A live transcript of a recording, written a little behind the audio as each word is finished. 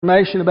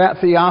information about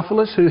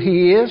Theophilus, who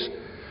he is.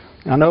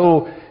 I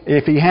know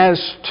if he has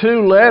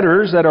 2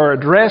 letters that are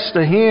addressed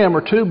to him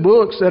or 2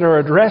 books that are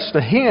addressed to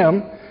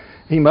him,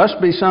 he must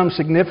be some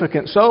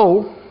significant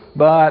soul.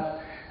 But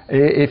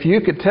if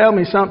you could tell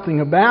me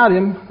something about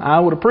him, I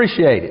would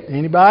appreciate it.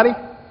 Anybody?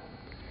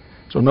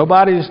 So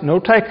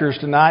no takers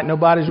tonight.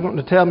 Nobody's going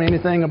to tell me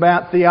anything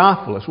about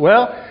Theophilus.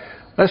 Well,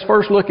 let's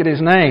first look at his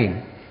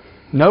name.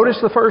 Notice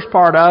the first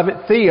part of it.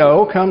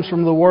 Theo comes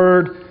from the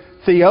word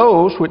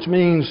Theos, which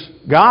means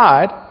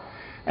God.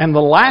 And the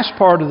last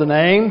part of the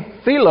name,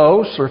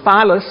 Philos or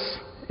Philus,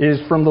 is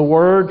from the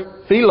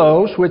word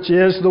Philos, which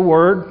is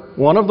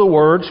one of the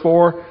words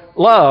for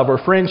love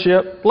or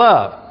friendship,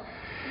 love.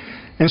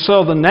 And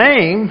so the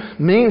name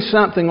means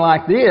something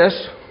like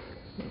this: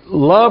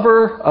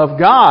 lover of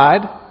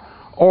God,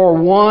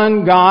 or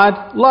one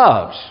God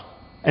loves.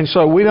 And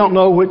so we don't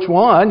know which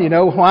one,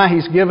 why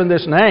he's given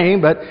this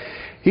name, but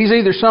he's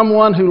either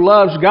someone who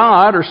loves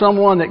God or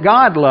someone that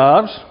God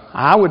loves.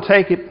 I would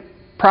take it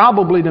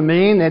probably to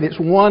mean that it's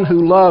one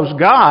who loves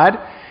God,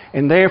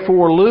 and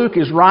therefore Luke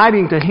is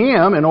writing to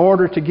him in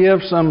order to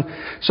give some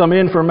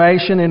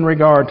information in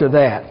regard to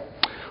that.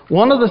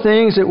 One of the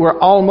things that we're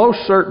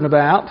almost certain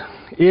about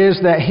is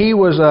that he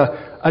was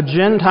a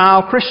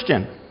Gentile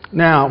Christian.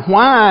 Now,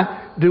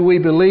 why do we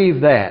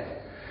believe that?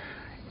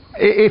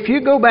 If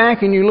you go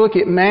back and you look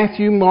at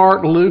Matthew,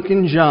 Mark, Luke,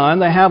 and John,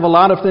 they have a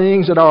lot of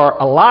things that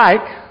are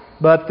alike,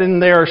 but then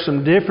there are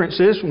some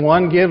differences.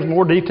 One gives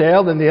more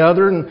detail than the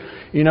other, and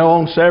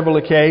on several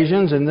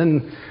occasions. And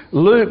then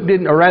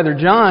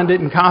John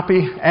didn't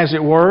copy, as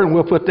it were, and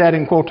we'll put that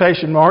in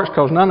quotation marks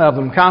because none of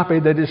them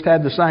copied. They just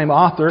had the same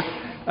author,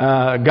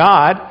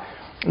 God.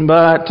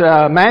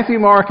 But Matthew,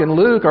 Mark, and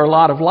Luke are a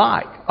lot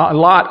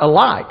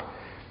alike.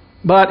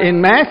 But in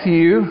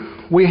Matthew,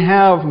 we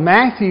have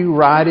Matthew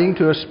writing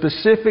to a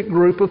specific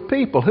group of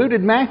people. Who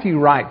did Matthew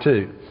write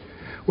to?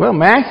 Well,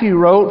 Matthew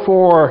wrote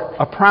for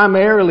a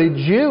primarily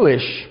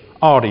Jewish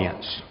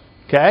audience.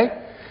 Okay?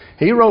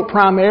 He wrote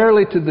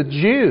primarily to the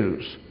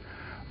Jews.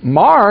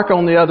 Mark,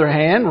 on the other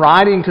hand,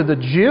 writing to the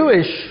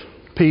Jewish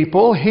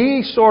people,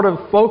 he sort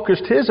of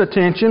focused his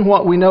attention,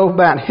 what we know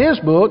about his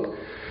book,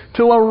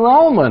 to a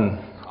Roman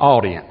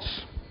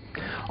audience.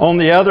 On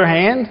the other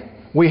hand,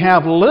 we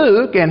have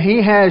Luke, and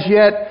he has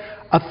yet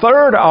a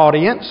third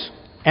audience,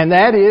 and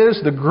that is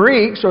the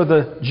Greeks, or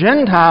the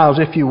Gentiles,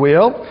 if you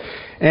will.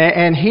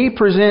 And he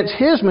presents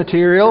his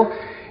material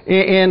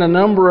in a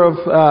number of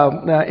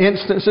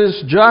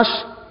instances just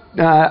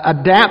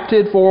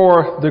adapted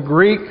for the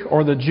Greek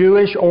or the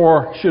Jewish,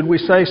 or should we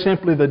say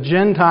simply the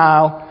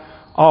Gentile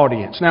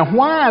audience. Now,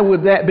 why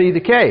would that be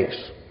the case?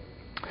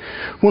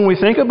 When we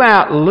think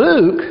about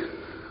Luke,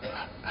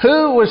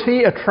 who was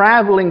he a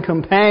traveling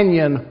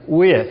companion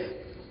with?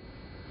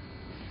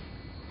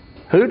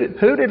 Who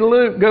did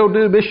Luke go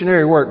do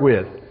missionary work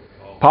with?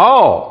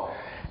 Paul.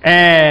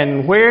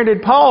 And where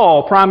did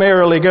Paul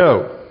primarily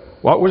go?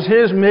 What was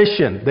his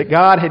mission that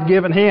God had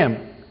given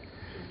him?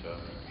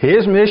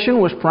 His mission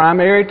was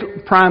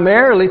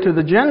primarily to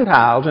the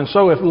Gentiles. And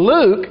so if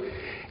Luke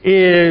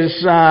is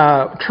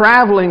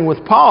traveling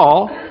with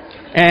Paul,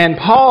 and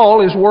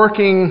Paul is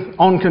working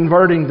on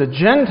converting the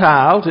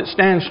Gentiles, it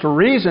stands to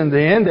reason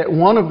then that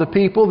one of the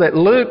people that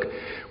Luke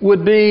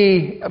would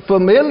be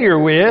familiar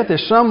with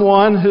is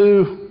someone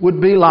who would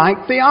be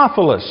like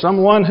Theophilus,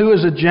 someone who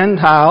is a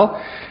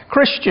Gentile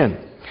Christian.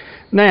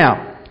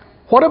 Now,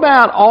 what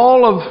about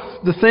all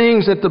of the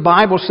things that the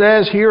Bible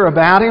says here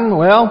about him?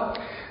 Well,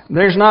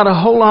 there's not a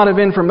whole lot of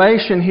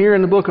information here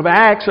in the book of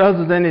Acts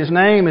other than his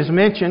name is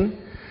mentioned.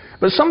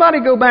 But somebody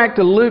go back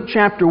to Luke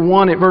chapter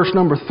 1 at verse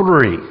number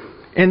 3.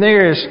 And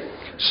there is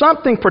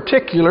something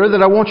particular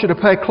that I want you to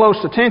pay close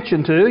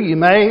attention to. You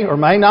may or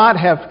may not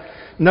have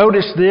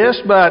noticed this,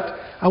 but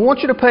I want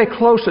you to pay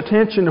close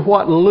attention to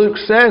what Luke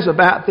says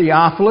about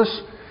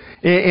Theophilus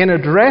in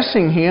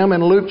addressing him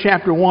in Luke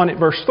chapter 1 at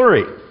verse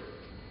 3.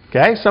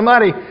 Okay?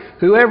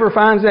 Whoever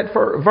finds that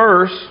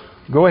verse,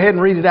 go ahead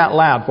and read it out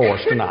loud for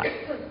us tonight.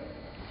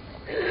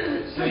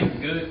 It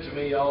seemed good to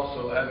me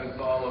also, having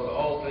followed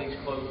all things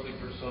closely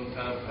for some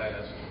time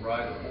past, to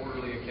write an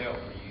orderly account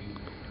for you,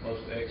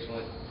 most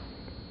excellent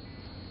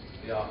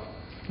Theophilus.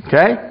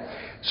 Okay?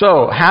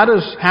 So, how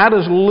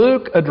does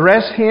Luke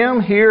address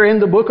him here in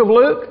the book of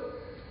Luke?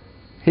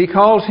 He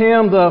calls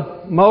him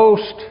the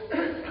most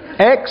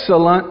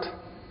excellent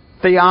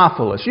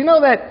Theophilus. You know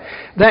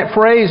that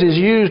phrase is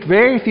used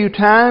very few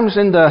times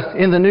in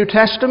the New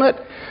Testament.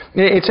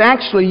 It's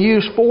actually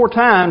used 4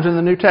 times in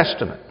the New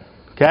Testament.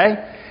 Okay?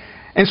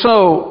 And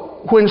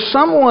so, when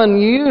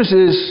someone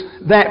uses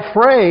that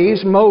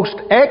phrase, most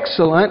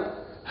excellent,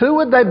 who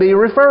would they be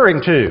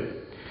referring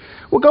to?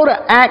 We'll go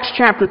to Acts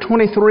chapter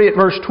 23 at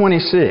verse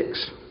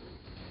 26.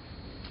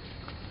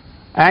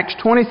 Acts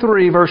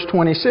 23 verse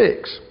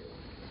 26.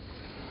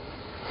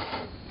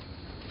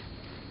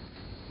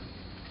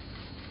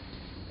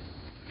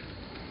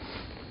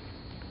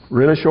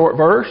 Really short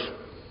verse.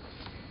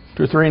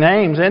 2 or 3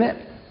 names in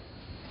it.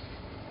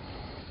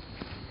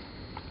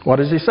 What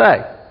does he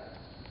say?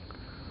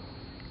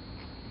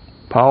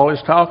 Paul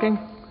is talking.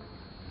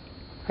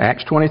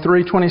 Acts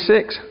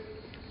 23:26.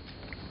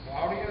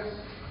 Claudius,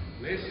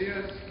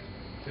 Lysias,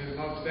 to the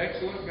most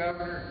excellent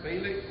governor,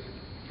 Felix,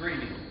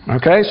 greeting.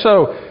 Okay,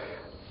 so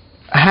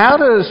how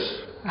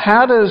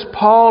does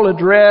Paul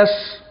address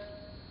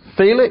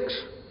Felix?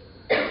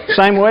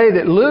 Same way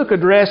that Luke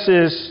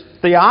addresses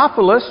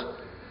Theophilus,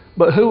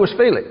 but who was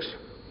Felix?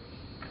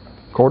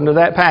 According to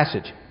that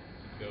passage,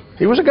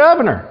 he was a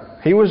governor.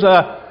 He was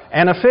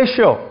an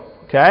official.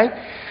 Okay,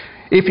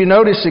 if you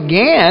notice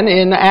again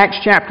in Acts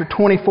chapter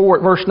 24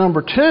 at verse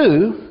number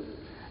 2,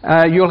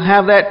 you'll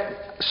have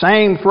that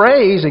same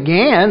phrase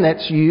again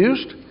that's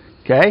used.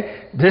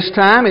 Okay, this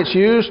time it's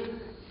used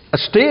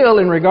still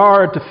in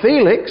regard to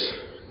Felix.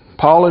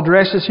 Paul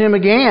addresses him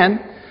again,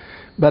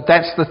 but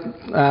that's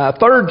the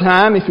third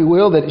time, if you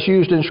will, that it's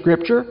used in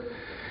Scripture.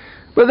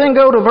 But then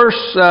go to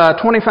verse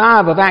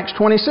 25 of Acts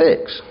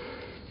 26.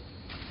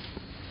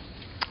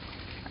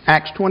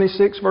 Acts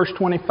 26, verse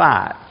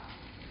 25.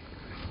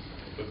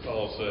 But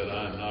Paul said,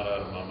 I am not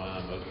out of my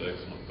mind, most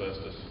excellent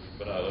Festus,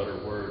 but I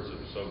utter words of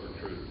sober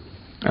truth.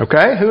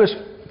 Okay, who is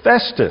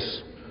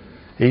Festus?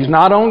 He's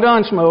not on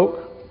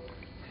Gunsmoke.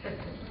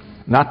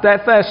 Not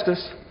that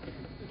Festus.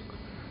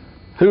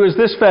 Who is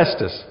this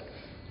Festus?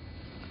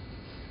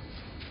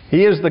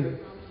 He is the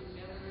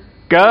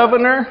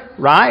governor,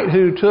 right,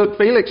 who took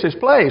Felix's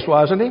place,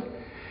 wasn't he?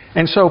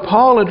 And so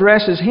Paul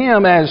addresses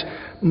him as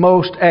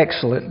most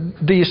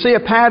excellent. Do you see a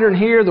pattern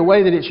here, the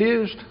way that it's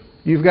used?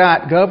 You've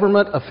got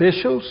government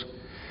officials,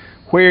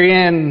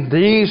 wherein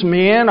these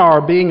men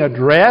are being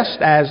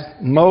addressed as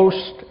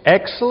most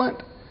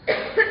excellent.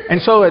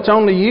 And so it's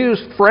only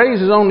used,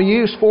 phrase is only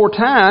used 4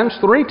 times.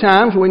 3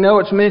 times we know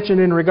it's mentioned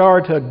in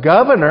regard to a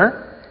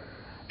governor.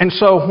 And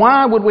so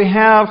why would we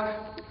have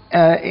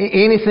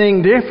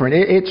anything different?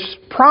 It's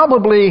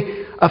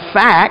probably a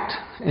fact,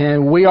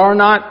 and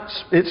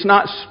it's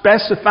not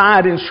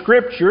specified in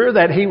Scripture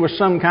that he was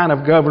some kind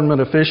of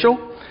government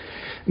official.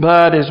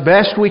 But as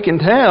best we can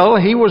tell,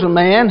 he was a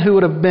man who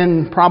would have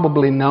been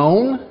probably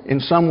known in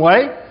some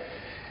way.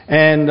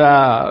 And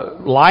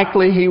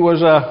likely he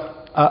was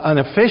an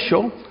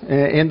official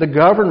in the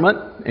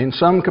government in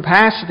some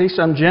capacity,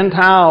 some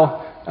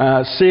Gentile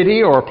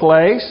city or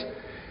place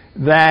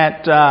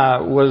that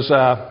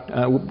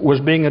was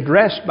being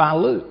addressed by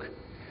Luke.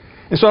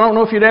 And so I don't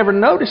know if you'd ever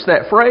noticed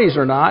that phrase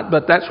or not,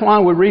 but that's why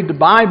we read the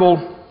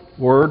Bible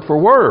word for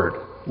word.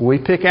 We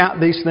pick out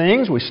these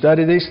things, we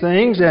study these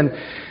things, and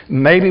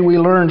maybe we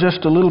learn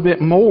just a little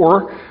bit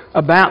more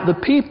about the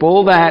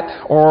people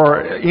that,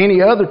 or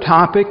any other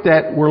topic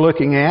that we're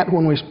looking at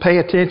when we pay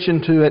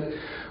attention to it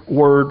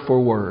word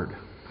for word.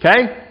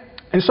 Okay?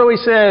 And so he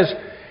says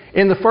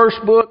in the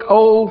first book,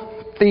 O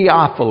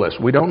Theophilus.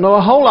 We don't know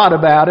a whole lot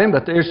about him,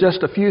 but there's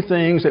just a few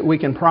things that we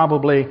can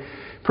probably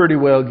pretty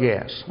well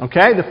guess.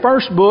 Okay? The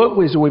first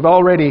book, as we've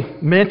already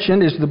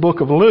mentioned, is the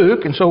book of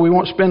Luke, and so we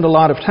won't spend a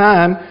lot of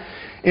time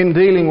in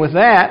dealing with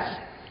that.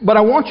 But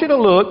I want you to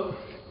look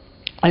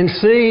and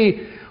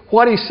see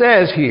what he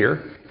says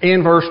here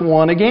in verse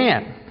 1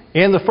 again.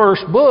 In the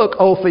first book,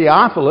 O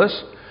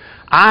Theophilus,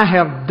 I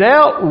have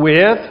dealt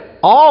with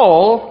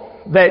all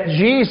that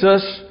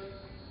Jesus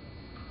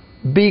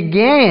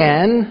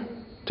began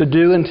to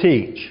do and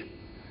teach.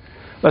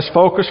 Let's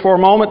focus for a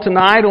moment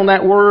tonight on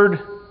that word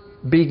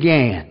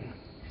began.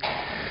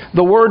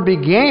 The word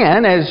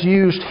began, as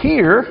used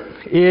here,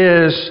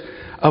 is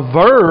a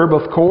verb,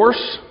 of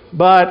course,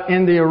 but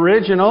in the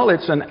original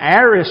it's an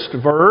aorist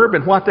verb,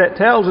 and what that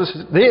tells us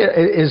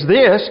is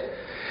this,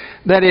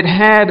 that it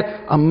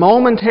had a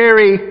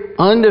momentary,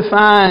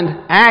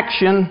 undefined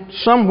action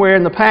somewhere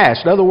in the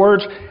past. In other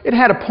words, it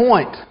had a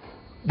point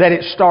that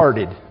it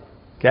started.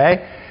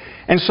 Okay?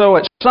 And so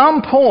at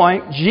some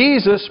point,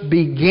 Jesus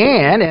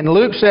began, and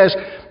Luke says,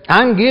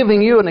 I'm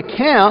giving you an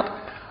account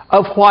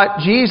of what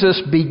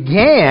Jesus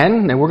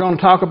began, and we're going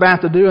to talk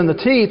about the do and the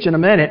teach in a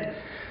minute,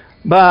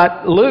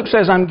 but Luke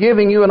says, I'm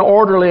giving you an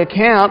orderly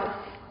account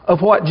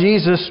of what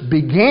Jesus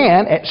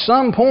began. At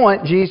some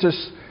point,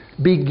 Jesus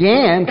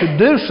began to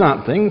do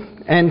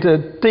something and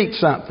to teach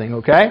something,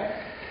 okay?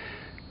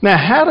 Now,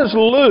 how does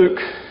Luke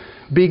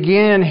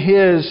begin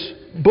his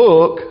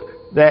book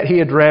that he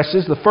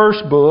addresses, the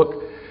first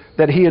book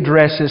that he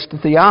addresses to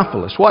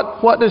Theophilus?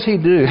 What does he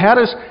do? How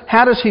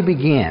does he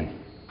begin?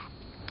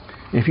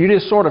 If you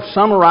just sort of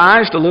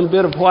summarized a little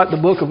bit of what the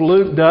book of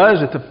Luke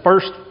does at the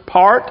first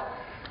part,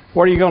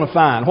 what are you going to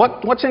find?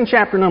 What's in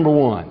chapter number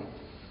 1?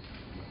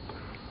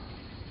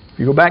 If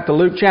you go back to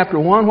Luke chapter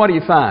 1, what do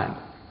you find?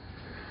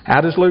 How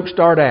does Luke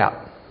start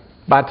out?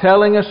 By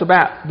telling us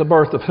about the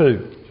birth of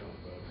who?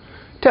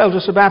 Tells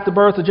us about the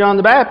birth of John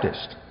the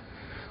Baptist.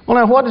 Well,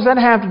 now, what does that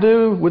have to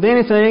do with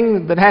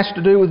anything that has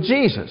to do with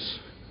Jesus?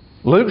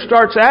 Luke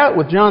starts out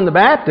with John the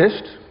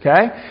Baptist,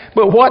 okay?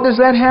 But what does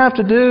that have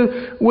to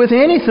do with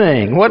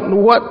anything?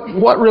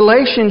 What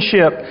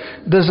relationship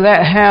does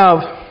that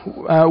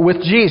have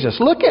with Jesus?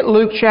 Look at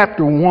Luke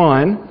chapter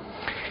 1,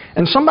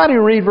 and somebody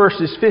read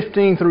verses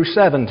 15 through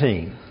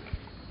 17.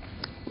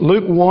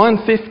 Luke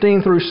 1,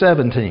 15 through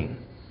 17.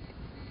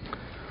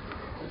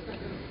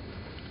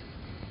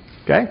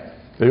 Okay?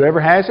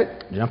 Whoever has it,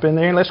 jump in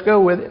there and let's go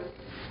with it.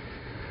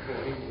 For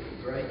he will be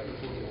great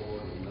before the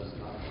Lord, and must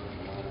not learn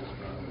wine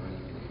from or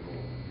anything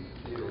anymore.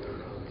 Filled with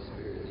the Holy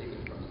Spirit, even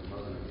from his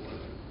mother's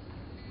womb.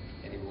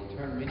 And he will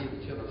turn many of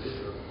the children of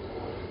Israel to the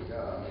Lord his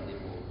God, and he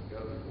will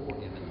go before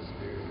him in the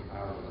spirit and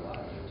power of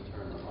Elijah, to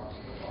turn the hearts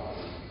of the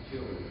fathers to the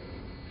children,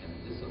 and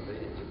the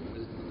disobedient to the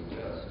wisdom of the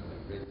just, to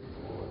make ready for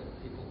the Lord, and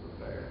people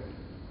prepared.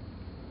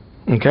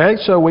 Okay,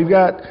 so we've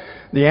got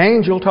the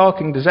angel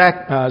talking to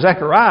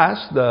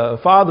Zacharias, the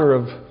father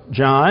of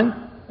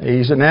John.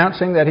 He's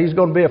announcing that he's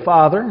going to be a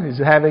father.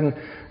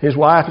 His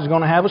wife is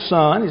going to have a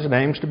son. His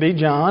name's to be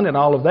John and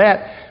all of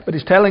that. But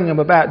he's telling him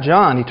about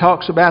John. He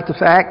talks about the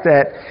fact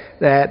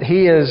that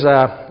he is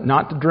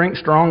not to drink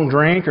strong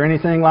drink or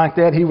anything like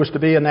that. He was to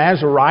be a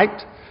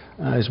Nazirite,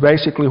 is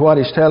basically what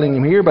he's telling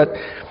him here. But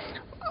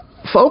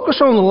focus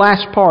on the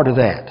last part of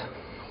that.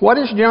 What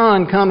is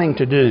John coming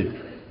to do?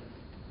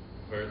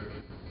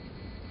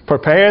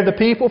 Prepare the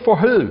people for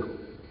who?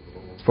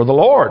 For the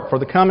Lord, for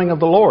the coming of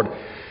the Lord.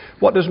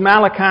 What does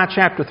Malachi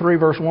chapter 3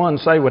 verse 1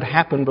 say would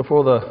happen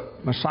before the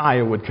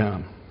Messiah would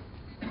come?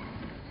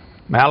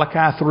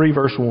 Malachi 3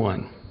 verse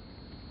 1.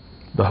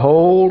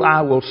 Behold,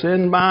 I will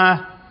send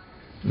my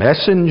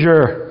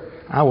messenger.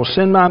 I will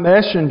send my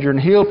messenger, and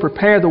he'll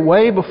prepare the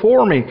way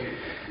before me.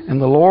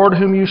 And the Lord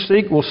whom you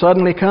seek will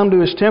suddenly come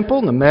to his temple,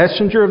 and the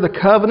messenger of the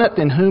covenant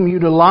in whom you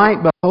delight.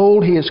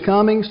 Behold, he is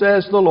coming,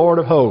 says the Lord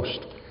of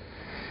hosts.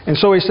 And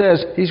so he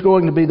says he's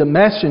going to be the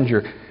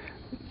messenger.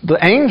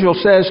 The angel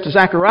says to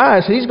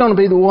Zacharias, he's going to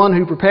be the one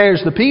who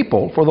prepares the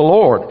people for the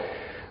Lord.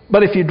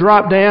 But if you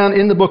drop down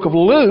in the book of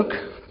Luke,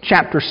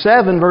 chapter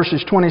 7,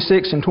 verses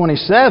 26 and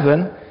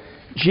 27,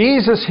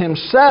 Jesus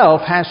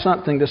himself has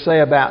something to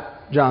say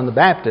about John the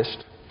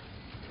Baptist.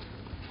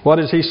 What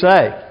does he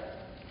say?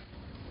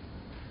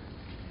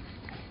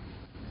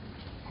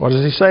 What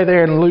does he say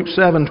there in Luke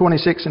 7,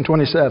 26 and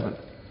 27?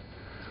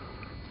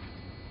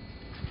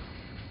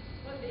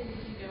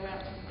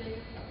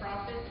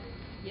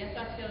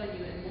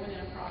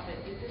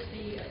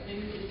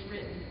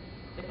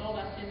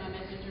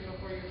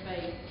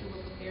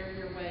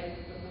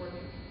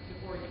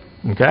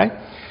 Okay?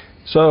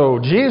 So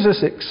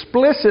Jesus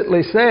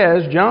explicitly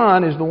says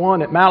John is the one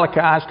that Malachi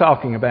is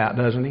talking about,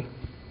 doesn't he?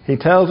 He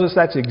tells us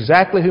that's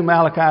exactly who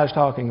Malachi is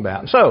talking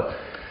about. So,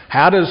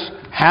 how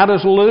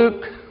does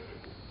Luke,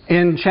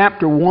 in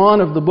chapter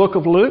 1 of the book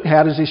of Luke,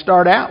 how does he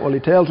start out? Well, he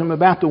tells him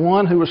about the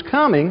one who was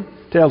coming,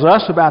 tells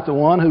us about the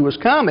one who was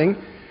coming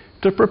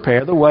to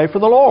prepare the way for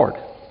the Lord.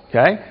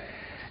 Okay?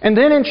 And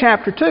then in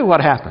chapter 2,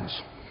 what happens?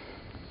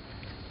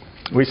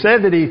 We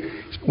said that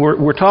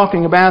we're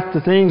talking about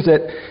the things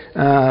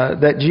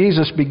that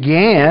Jesus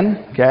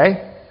began.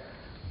 Okay,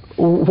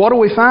 what do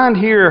we find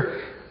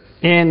here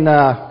in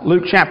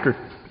Luke chapter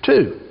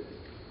 2?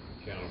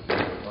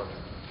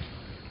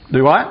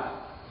 Do what?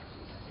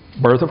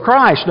 Birth of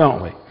Christ,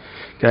 don't we?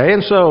 Okay,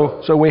 and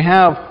so we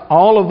have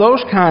all of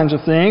those kinds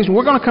of things.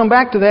 We're going to come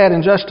back to that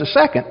in just a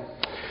second.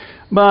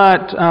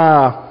 But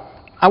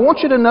I want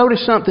you to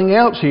notice something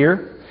else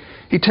here.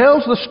 He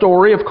tells the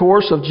story, of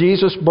course, of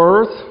Jesus'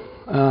 birth.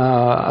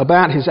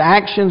 About his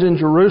actions in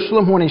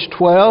Jerusalem when he's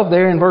 12,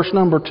 there in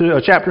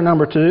chapter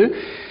number 2.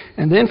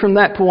 And then from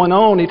that point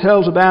on, he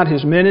tells about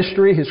his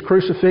ministry, his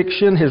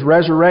crucifixion, his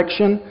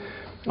resurrection,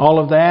 all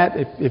of that.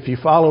 If you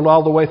followed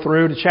all the way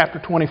through to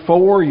chapter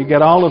 24, you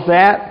get all of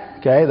that.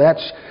 Okay,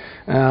 that's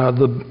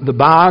the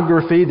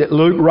biography that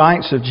Luke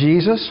writes of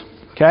Jesus.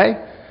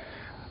 Okay,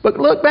 but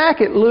look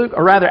back at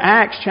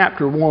Acts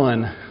chapter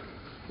 1,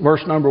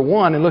 verse number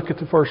 1, and look at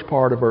the first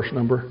part of verse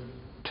number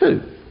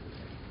 2.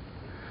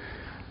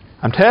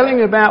 I'm telling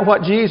you about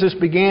what Jesus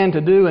began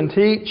to do and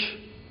teach.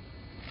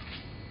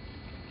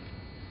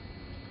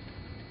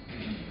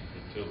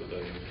 Until the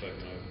day he was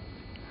taken over.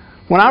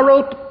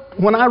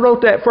 When I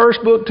wrote that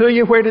first book to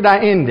you, where did I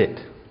end it?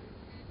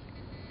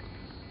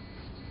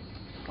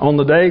 On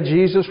the day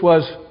Jesus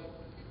was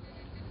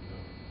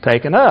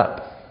taken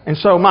up. And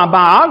so my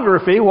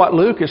biography, what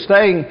Luke is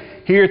saying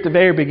here at the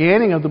very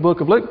beginning of the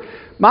book of Luke,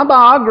 my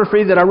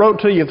biography that I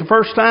wrote to you the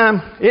first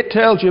time, it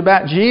tells you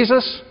about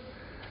Jesus,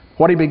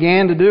 what he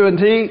began to do and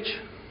teach,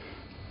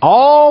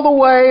 all the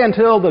way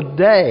until the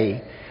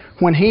day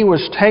when he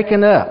was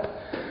taken up.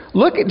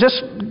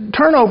 Just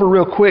turn over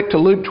real quick to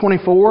Luke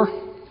 24,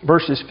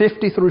 verses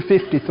 50 through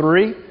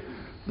 53,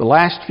 the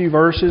last few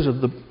verses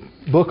of the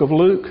book of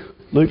Luke.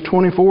 Luke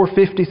 24,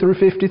 50 through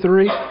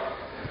 53.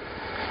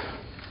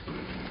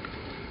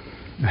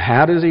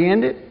 How does he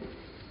end it?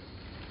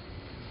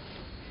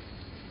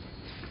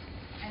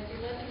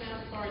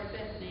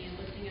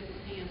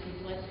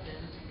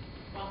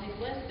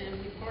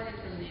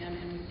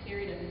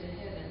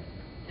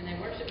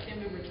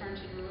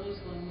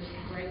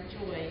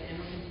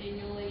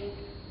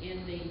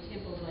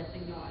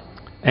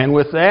 And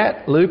with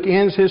that, Luke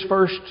ends his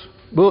first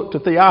book to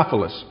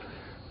Theophilus.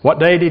 What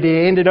day did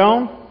he end it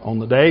on? On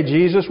the day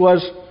Jesus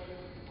was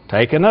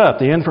taken up.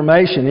 The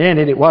information in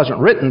it wasn't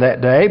written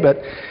that day, but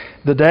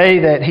the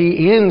day that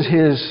he ends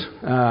his,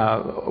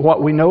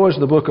 what we know as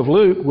the book of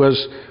Luke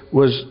was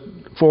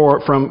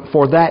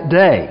for that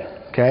day.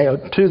 Okay,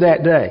 to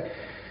that day.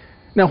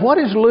 Now, what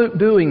is Luke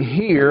doing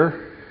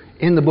here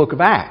in the book of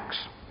Acts?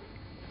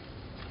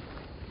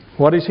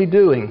 What is he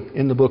doing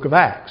in the book of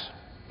Acts?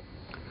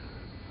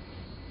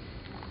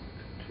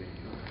 He's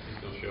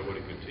going to show what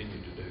he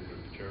continued to do for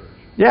the church.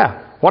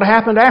 Yeah. What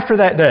happened after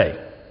that day?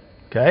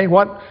 Okay.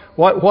 What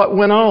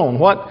went on?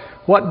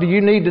 What do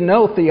you need to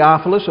know,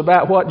 Theophilus,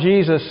 about what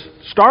Jesus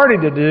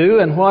started to do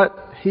and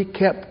what he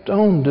kept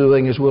on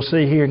doing, as we'll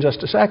see here in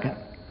just a second.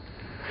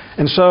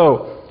 And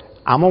so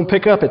I'm going to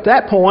pick up at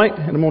that point,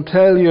 and I'm going to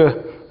tell you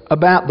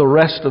about the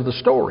rest of the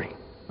story.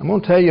 I'm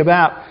going to tell you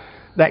about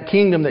that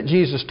kingdom that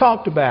Jesus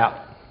talked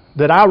about,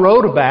 that I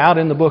wrote about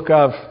in the book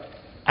of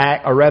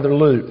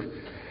Luke.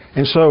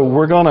 And so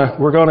we're going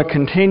to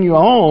continue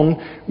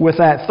on with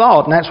that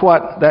thought, and that's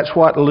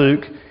what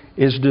Luke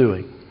is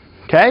doing.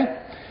 Okay?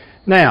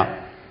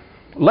 Now,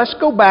 let's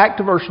go back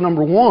to verse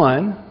number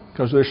 1,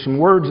 because there's some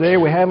words there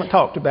we haven't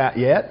talked about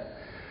yet.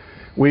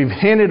 We've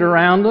hinted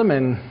around them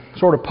and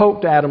sort of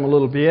poked at them a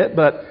little bit,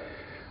 but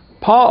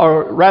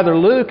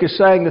Luke is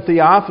saying to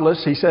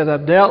Theophilus, he says,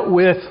 I've dealt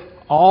with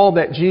all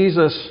that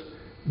Jesus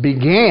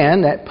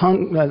began,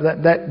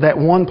 that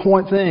one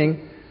point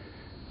thing,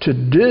 to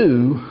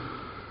do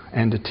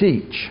and to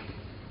teach.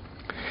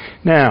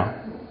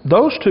 Now,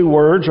 those two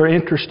words are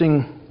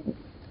interesting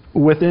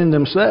within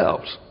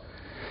themselves.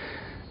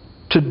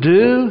 To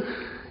do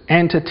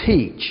and to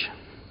teach.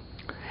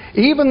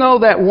 Even though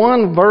that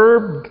one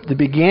verb, the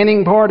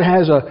beginning part,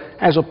 has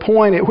a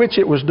point at which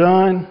it was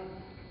done,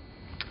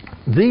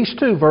 these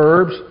two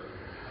verbs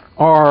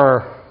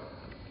are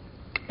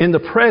in the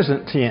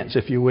present tense,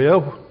 if you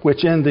will,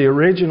 which in the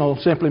original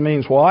simply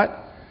means what?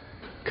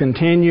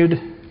 Continued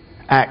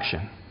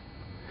action.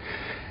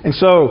 And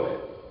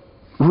so,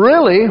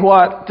 really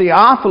what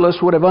Theophilus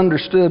would have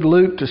understood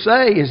Luke to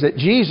say is that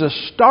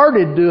Jesus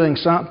started doing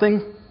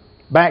something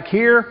back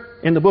here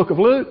in the book of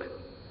Luke.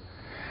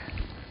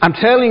 I'm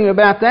telling you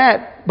about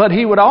that, but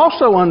he would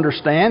also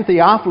understand,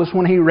 Theophilus,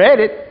 when he read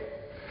it,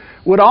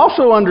 would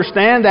also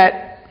understand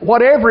that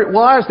whatever it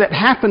was that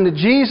happened to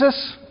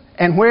Jesus,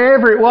 and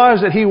wherever it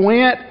was that he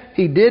went,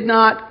 he did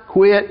not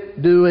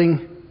quit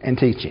doing and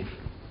teaching.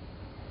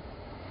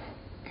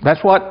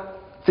 That's what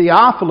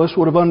Theophilus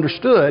would have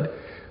understood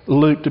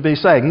Luke to be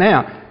saying.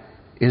 Now,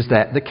 is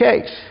that the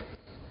case?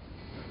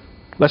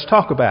 Let's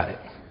talk about it.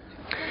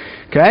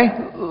 Okay?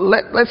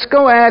 Let's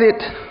go at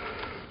it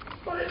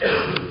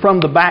from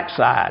the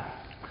backside.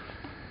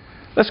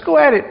 Let's go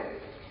at it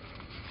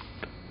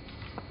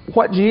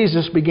what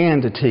Jesus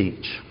began to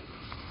teach.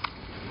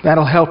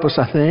 That'll help us,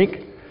 I think.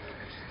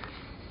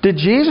 Did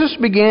Jesus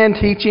begin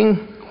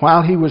teaching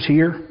while he was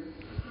here?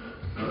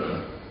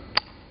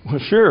 Well,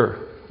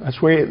 sure. That's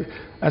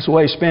the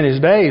way he spent his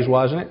days,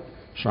 wasn't it?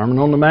 Sermon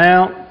on the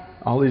Mount,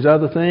 all these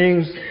other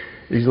things,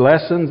 these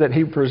lessons that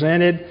he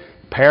presented,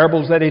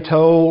 parables that he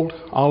told,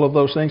 all of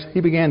those things.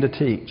 He began to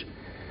teach.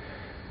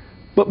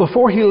 But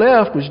before he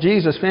left, was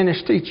Jesus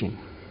finished teaching?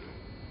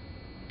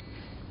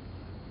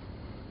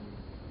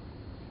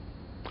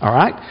 All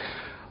right.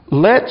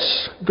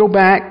 Let's go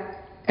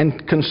back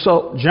and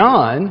consult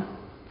John,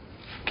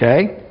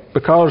 okay?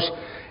 Because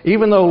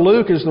even though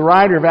Luke is the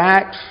writer of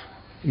Acts,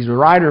 he's the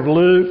writer of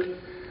Luke,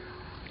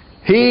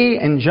 he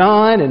and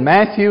John and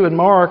Matthew and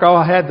Mark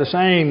all had the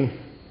same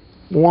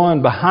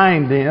one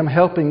behind them,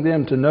 helping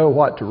them to know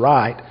what to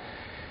write.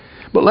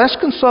 But let's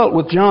consult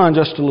with John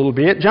just a little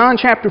bit. John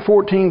chapter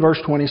 14, verse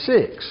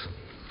 26.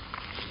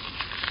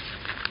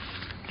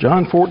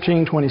 John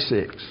 14,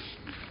 26.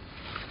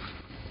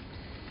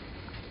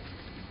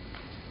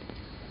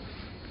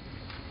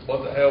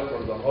 But the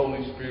Helper, the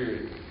Holy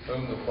Spirit,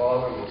 whom the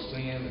Father will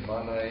send in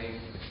my name,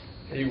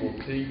 He will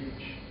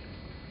teach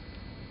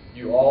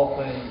you all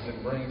things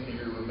and bring to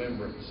your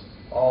remembrance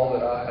all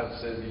that I have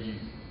said to you.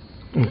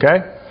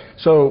 Okay?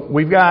 So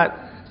we've got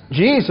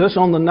Jesus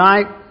on the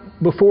night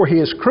before He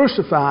is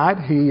crucified.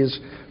 He is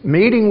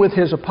meeting with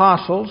His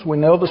apostles. We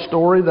know the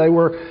story. They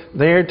were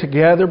there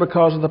together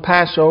because of the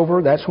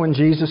Passover. That's when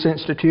Jesus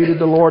instituted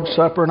the Lord's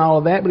Supper and all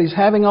of that. But He's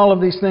having all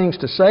of these things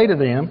to say to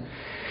them.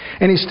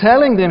 And He's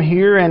telling them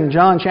here in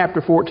John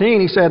chapter 14,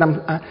 He said,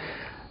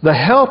 the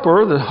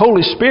Helper, the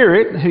Holy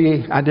Spirit,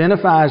 He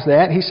identifies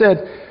that. He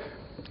said,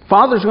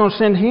 Father's going to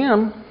send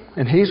Him,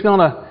 and He's going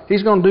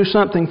to do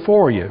something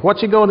for you. What's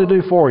He going to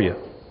do for you?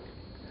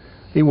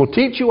 He will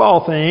teach you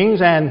all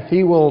things, and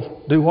He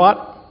will do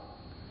what?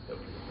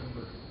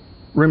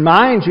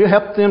 Remind you,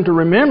 help them to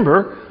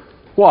remember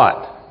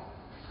what?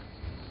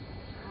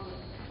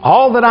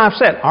 All that I've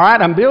said. All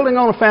right, I'm building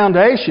on a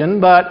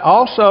foundation, but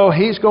also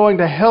He's going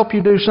to help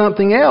you do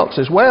something else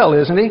as well,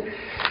 isn't He?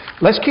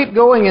 Let's keep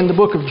going in the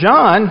book of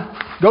John.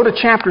 Go to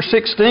chapter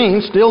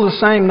 16, still the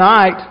same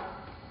night,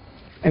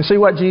 and see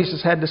what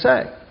Jesus had to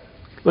say.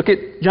 Look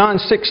at John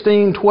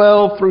 16,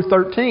 12 through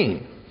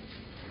 13.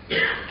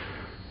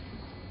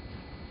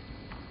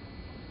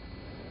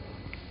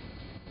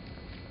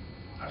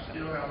 I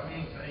still have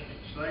many things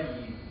to say to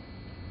you,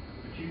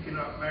 but you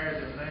cannot bear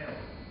them now.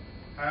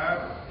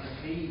 However, when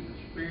He, the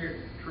Spirit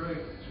of truth,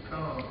 has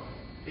come,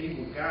 He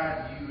will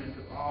guide you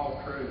into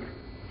all truth.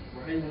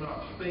 For he will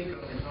not speak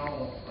on his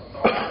own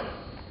authority,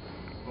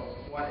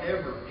 but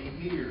whatever he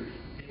hears,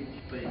 he will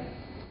speak.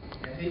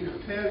 And he will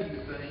tell you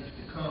things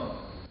to come.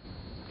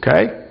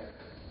 Okay.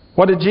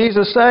 What did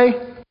Jesus say?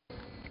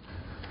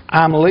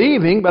 I'm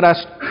leaving, but I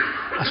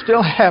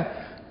still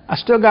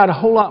got a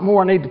whole lot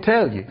more I need to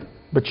tell you.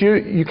 But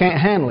you can't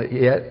handle it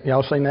yet.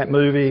 Y'all seen that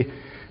movie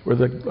where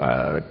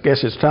I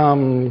guess it's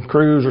Tom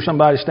Cruise or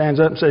somebody stands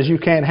up and says, you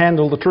can't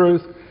handle the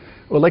truth?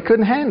 Well, they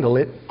couldn't handle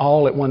it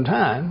all at one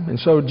time. And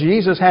so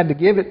Jesus had to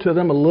give it to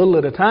them a little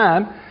at a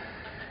time.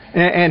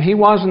 And he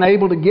wasn't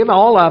able to give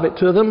all of it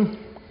to them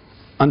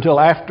until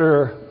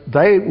after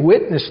they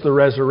witnessed the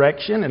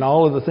resurrection and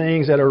all of the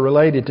things that are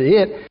related to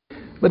it.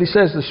 But he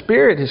says the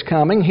Spirit is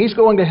coming. He's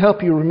going to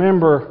help you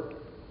remember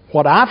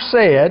what I've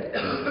said,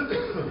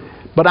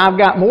 but I've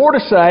got more to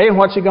say. And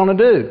what's he going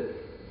to do?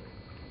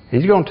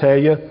 He's going to tell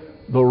you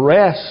the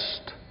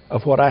rest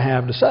of what I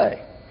have to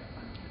say.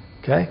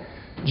 Okay?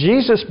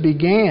 Jesus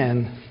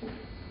began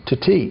to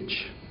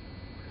teach.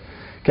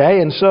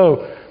 Okay? And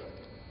so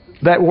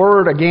that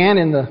word again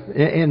in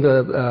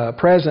the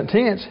present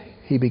tense,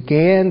 he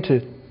began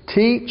to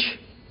teach,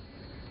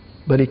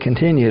 but he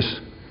continues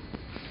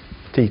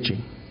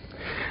teaching.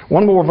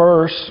 One more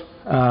verse,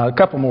 a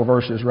couple more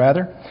verses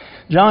rather.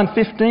 John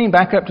 15,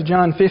 back up to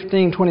John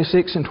 15,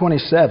 26 and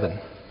 27.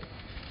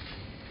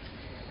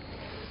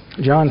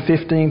 John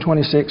 15,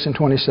 26 and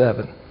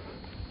 27.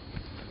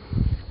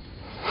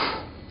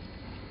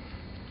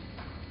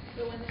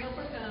 But when the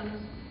Helper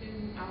comes,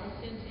 whom I will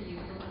send to you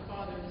from my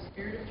Father, the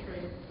Spirit of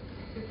truth,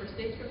 who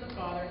proceeds from the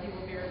Father, he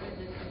will bear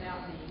witness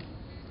about me.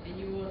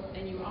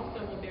 And you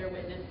also will bear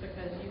witness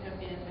because you have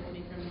been with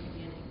me from the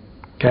beginning.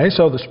 Okay,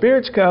 so the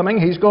Spirit's coming.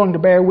 He's going to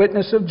bear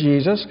witness of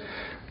Jesus.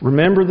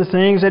 Remember the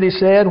things that he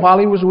said while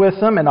he was with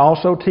them, and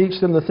also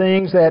teach them the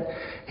things that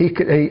he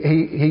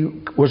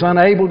was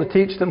unable to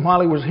teach them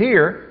while he was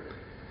here.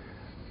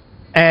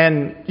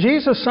 And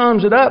Jesus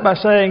sums it up by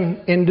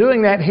saying, in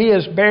doing that, he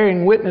is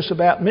bearing witness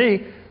about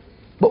me.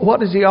 But what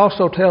does he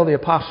also tell the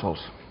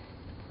apostles?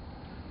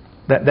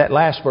 That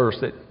last verse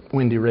that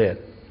Wendy read.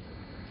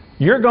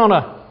 You're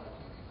gonna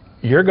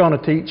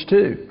teach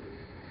too.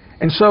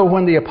 And so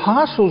when the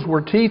apostles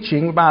were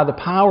teaching by the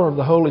power of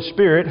the Holy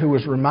Spirit, who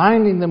was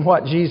reminding them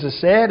what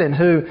Jesus said and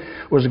who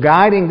was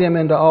guiding them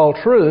into all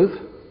truth,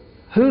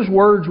 whose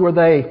words were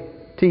they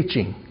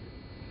teaching?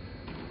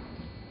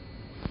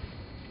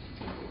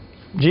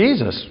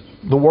 Jesus,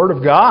 the Word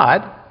of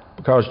God,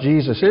 because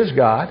Jesus is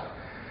God.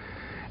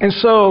 And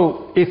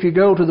so if you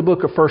go to the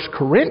book of 1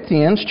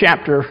 Corinthians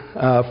chapter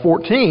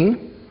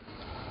 14,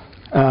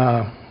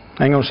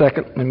 hang on a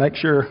second, let me make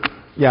sure.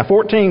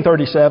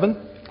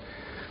 14:37.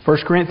 1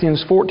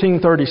 Corinthians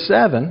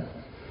 14:37,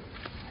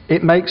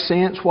 it makes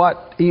sense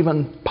what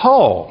even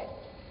Paul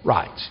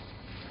writes.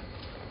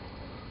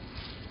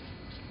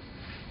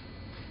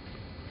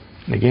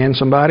 And again,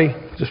 somebody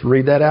just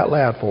read that out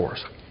loud for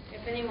us.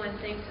 If anyone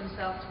thinks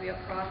himself to be a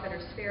prophet or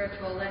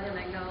spiritual, let him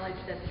acknowledge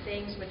that the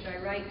things which I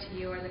write to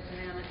you are the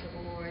commandments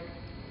of the Lord.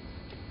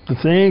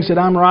 The things that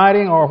I'm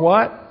writing are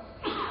what?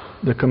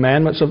 The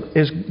commandments of...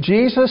 Is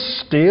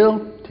Jesus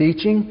still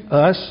teaching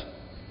us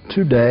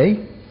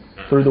today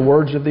through the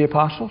words of the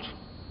apostles?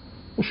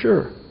 Well,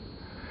 sure.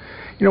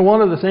 You know,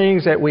 one of the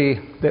things that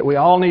we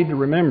all need to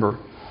remember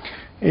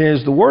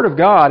is the Word of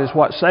God is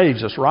what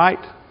saves us, right?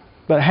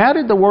 But how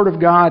did the Word of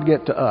God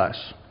get to us?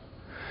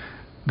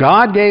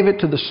 God gave it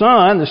to the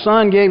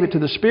Son gave it to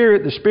the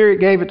Spirit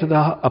gave it to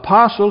the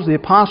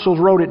apostles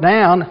wrote it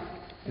down,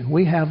 and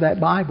we have that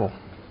Bible.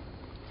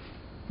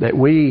 That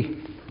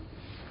we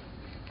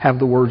have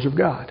the words of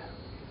God.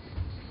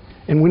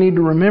 And we need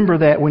to remember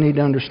that, we need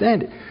to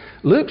understand it.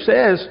 Luke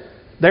says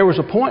there was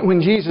a point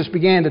when Jesus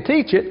began to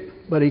teach it,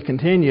 but he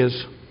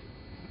continues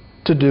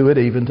to do it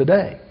even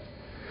today.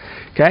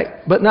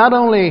 Okay? But not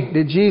only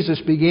did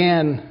Jesus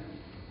begin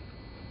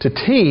to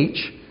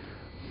teach,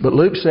 but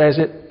Luke says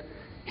it,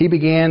 he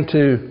began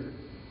to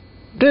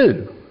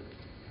do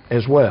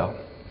as well.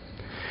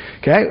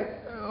 Okay?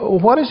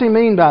 What does he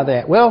mean by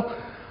that? Well,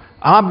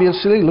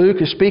 obviously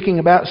Luke is speaking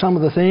about some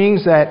of the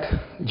things that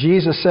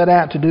Jesus set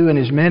out to do in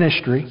his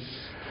ministry.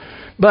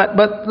 But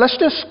let's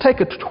just take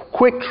a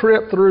quick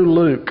trip through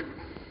Luke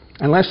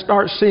and let's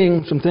start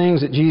seeing some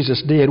things that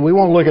Jesus did. We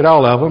won't look at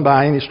all of them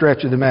by any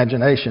stretch of the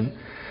imagination.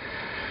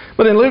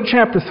 But in Luke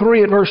chapter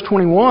 3 at verse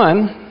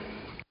 21,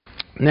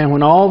 now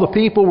when all the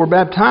people were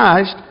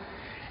baptized,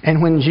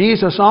 and when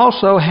Jesus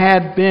also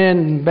had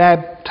been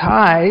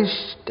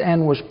baptized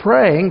and was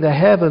praying, the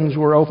heavens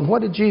were opened.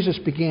 What did Jesus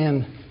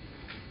begin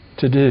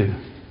to do?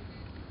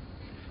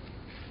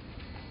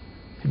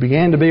 He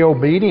began to be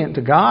obedient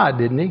to God,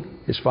 didn't he?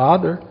 His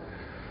Father.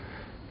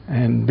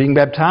 And being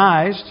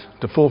baptized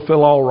to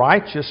fulfill all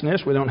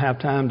righteousness. We don't have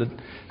time to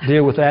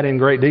deal with that in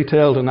great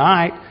detail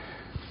tonight.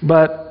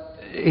 But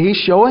he's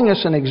showing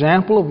us an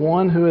example of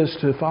one who is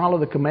to follow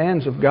the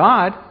commands of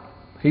God.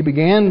 He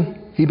begins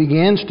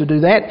to do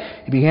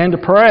that. He began to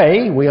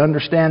pray. We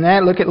understand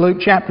that. Look at Luke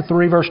chapter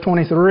 3, verse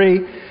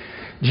 23.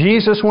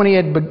 Jesus, when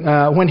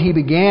he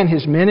began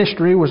his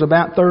ministry, was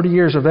about 30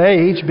 years of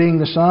age, being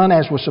the son,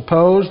 as was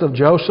supposed, of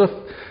Joseph,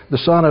 the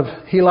son of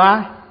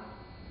Heli.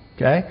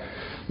 Okay?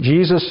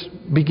 Jesus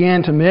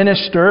began to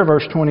minister,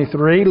 verse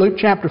 23. Luke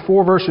chapter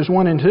 4, verses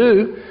 1 and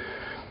 2.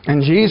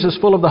 And Jesus,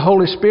 full of the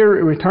Holy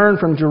Spirit, returned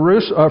from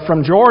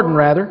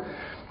Jordan,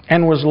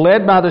 and was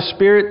led by the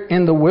Spirit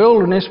in the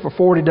wilderness for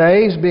 40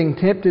 days, being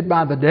tempted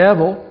by the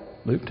devil.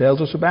 Luke tells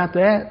us about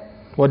that.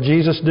 What did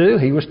Jesus do?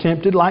 He was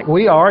tempted like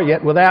we are,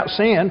 yet without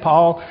sin.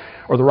 Paul,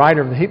 or the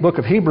writer of the book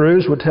of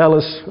Hebrews, would tell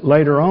us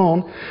later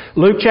on.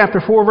 Luke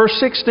chapter 4, verse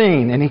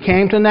 16. And he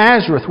came to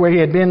Nazareth, where he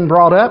had been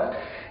brought up.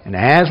 And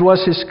as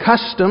was his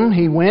custom,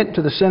 he went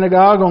to the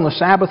synagogue on the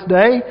Sabbath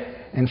day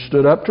and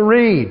stood up to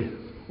read.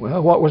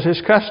 Well, what was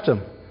his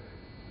custom?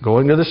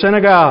 Going to the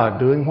synagogue,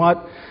 doing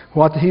what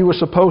he was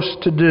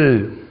supposed to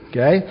do.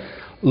 Okay?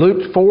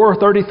 Luke 4,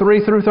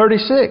 33 through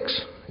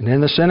 36. And in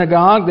the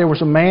synagogue there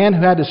was a man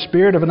who had the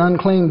spirit of an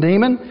unclean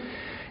demon,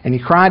 and he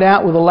cried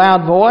out with a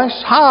loud voice,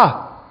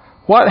 "Ha!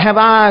 What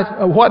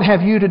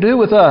have you to do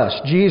with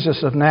us,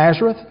 Jesus of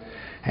Nazareth?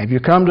 Have you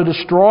come to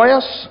destroy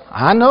us?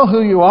 I know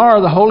who you are,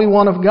 the Holy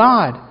One of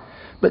God."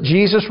 But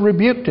Jesus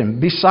rebuked him.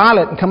 "Be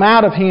silent and come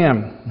out of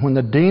him." When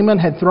the demon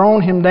had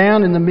thrown him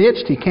down in the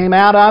midst, he came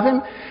out of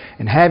him,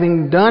 and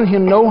having done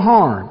him no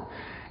harm.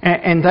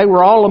 And they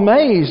were all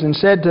amazed and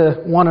said to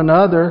one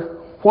another,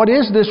 "What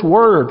is this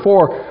word?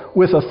 For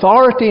with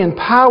authority and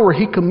power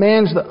he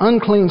commands the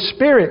unclean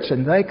spirits,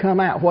 and they come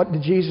out." What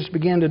did Jesus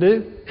begin to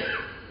do?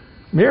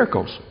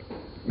 Miracles.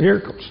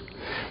 Miracles.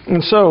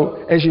 And so,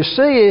 as you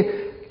see,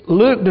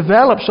 Luke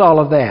develops all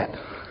of that.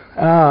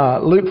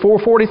 Luke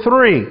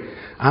 4:43.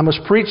 "I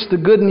must preach the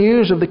good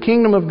news of the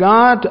kingdom of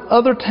God to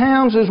other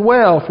towns as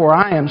well, for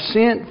I am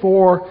sent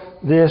for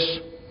this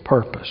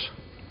purpose."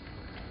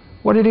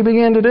 What did he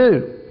begin to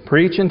do?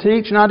 Preach and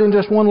teach, not in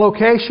just one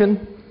location,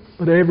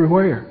 but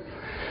everywhere.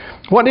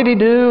 What did he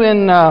do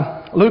in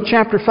Luke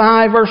chapter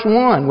 5, verse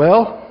 1?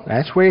 Well,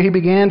 that's where he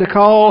began to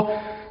call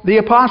the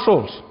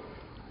apostles.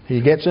 He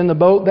gets in the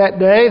boat that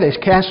day. They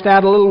cast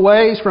out a little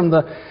ways from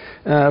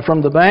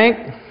the bank.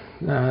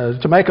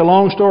 To make a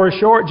long story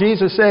short,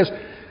 Jesus says,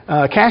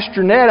 "Cast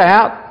your net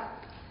out."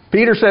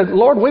 Peter said,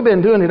 "Lord, we've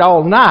been doing it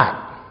all night."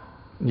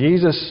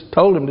 Jesus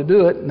told them to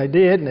do it, and they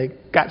did. And they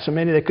got so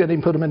many they couldn't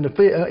even put them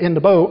in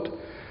the boat.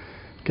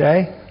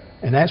 Okay?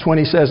 And that's when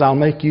he says, "I'll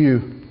make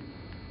you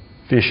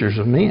fishers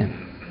of men."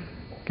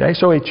 Okay?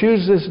 So he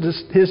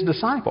chooses his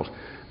disciples.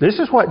 This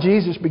is what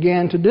Jesus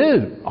began to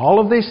do. All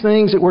of these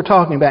things that we're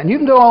talking about. And you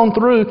can go on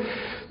through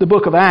the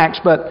book of Acts,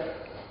 but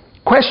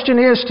question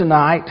is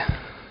tonight,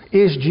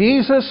 is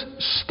Jesus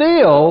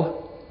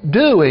still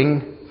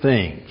doing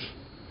things?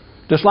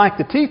 Just like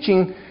the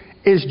teaching,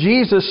 is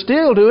Jesus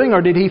still doing,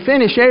 or did he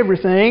finish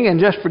everything and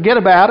just forget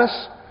about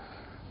us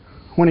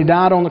when he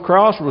died on the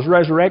cross, was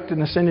resurrected,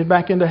 and ascended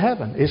back into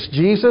heaven? Is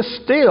Jesus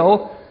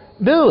still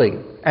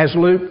doing, as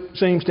Luke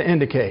seems to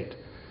indicate?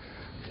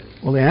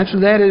 Well, the answer to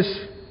that is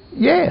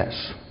yes.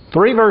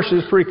 3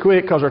 verses pretty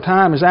quick because our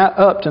time is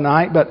up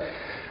tonight, but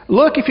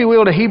look, if you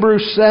will, to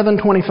Hebrews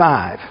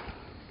 7:25.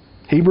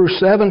 Hebrews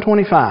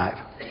 7:25.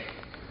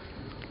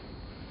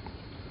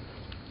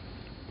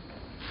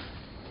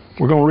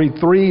 We're going to read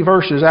 3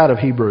 verses out of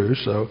Hebrews,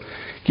 so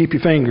keep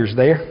your fingers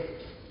there.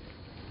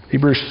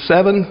 Hebrews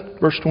 7,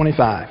 verse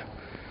 25.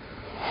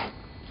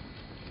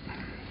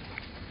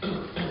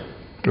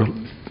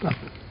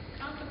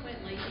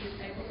 Consequently, he is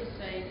able to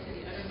save to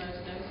the uttermost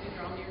those who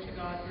draw near to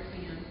God through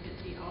him, since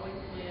he always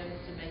lives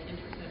to make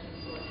intercession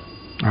for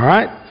them. All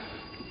right.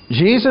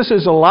 Jesus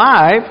is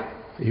alive,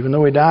 even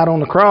though he died on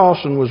the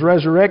cross and was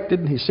resurrected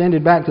and he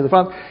ascended back to the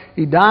Father.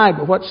 He died,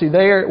 but what's he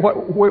there?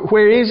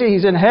 Where is he?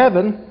 He's in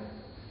heaven.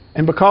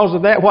 And because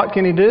of that, what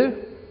can he do?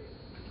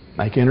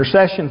 Make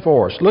intercession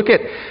for us. Look at,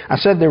 I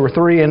said there were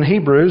 3 in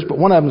Hebrews, but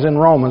one of them's in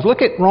Romans.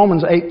 Look at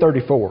Romans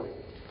 8:34.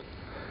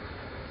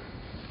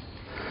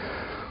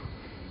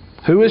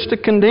 Who is to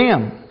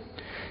condemn?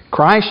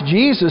 Christ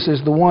Jesus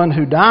is the one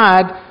who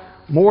died.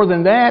 More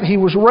than that, he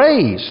was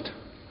raised.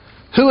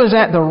 Who is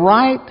at the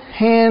right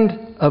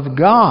hand of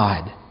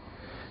God,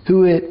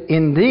 who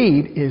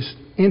indeed is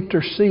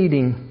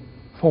interceding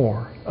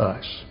for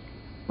us.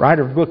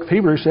 Writer of the book of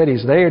Hebrews said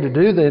he's there to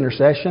do the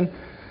intercession.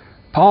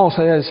 Paul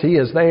says he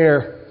is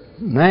there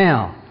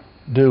now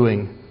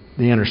doing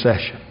the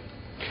intercession.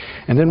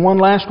 And then one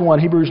last one,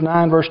 Hebrews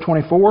 9, verse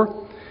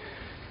 24.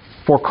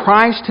 For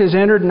Christ has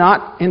entered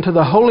not into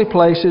the holy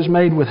places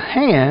made with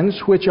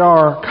hands, which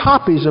are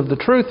copies of the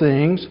true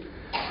things,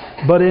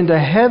 but into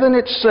heaven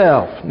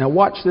itself. Now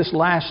watch this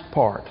last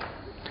part.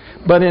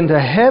 But into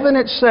heaven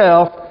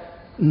itself,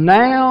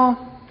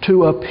 now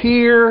to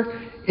appear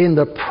in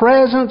the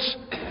presence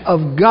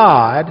of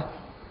God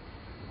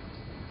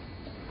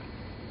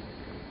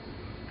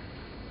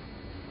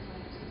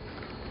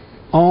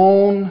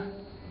on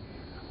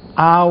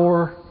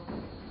our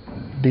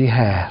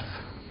behalf.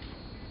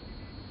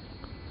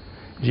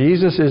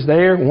 Jesus is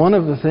there. One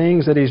of the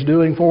things that He's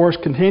doing for us,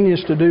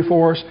 continues to do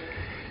for us,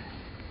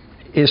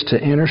 is to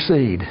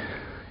intercede.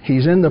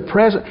 He's in the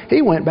present.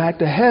 He went back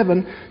to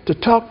heaven to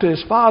talk to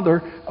His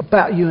Father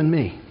about you and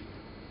me.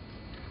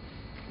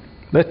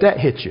 Let that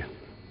hit you.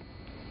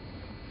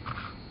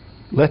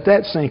 Let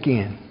that sink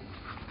in.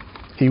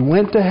 He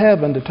went to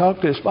heaven to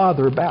talk to His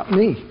Father about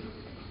me.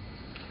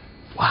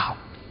 Wow.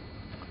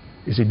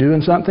 Is He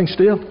doing something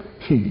still?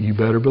 You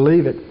better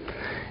believe it.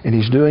 And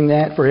He's doing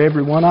that for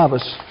every one of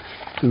us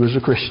who is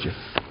a Christian.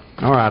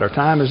 All right, our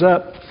time is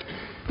up.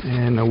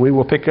 And we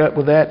will pick up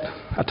with that.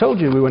 I told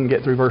you we wouldn't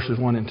get through verses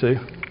 1 and 2.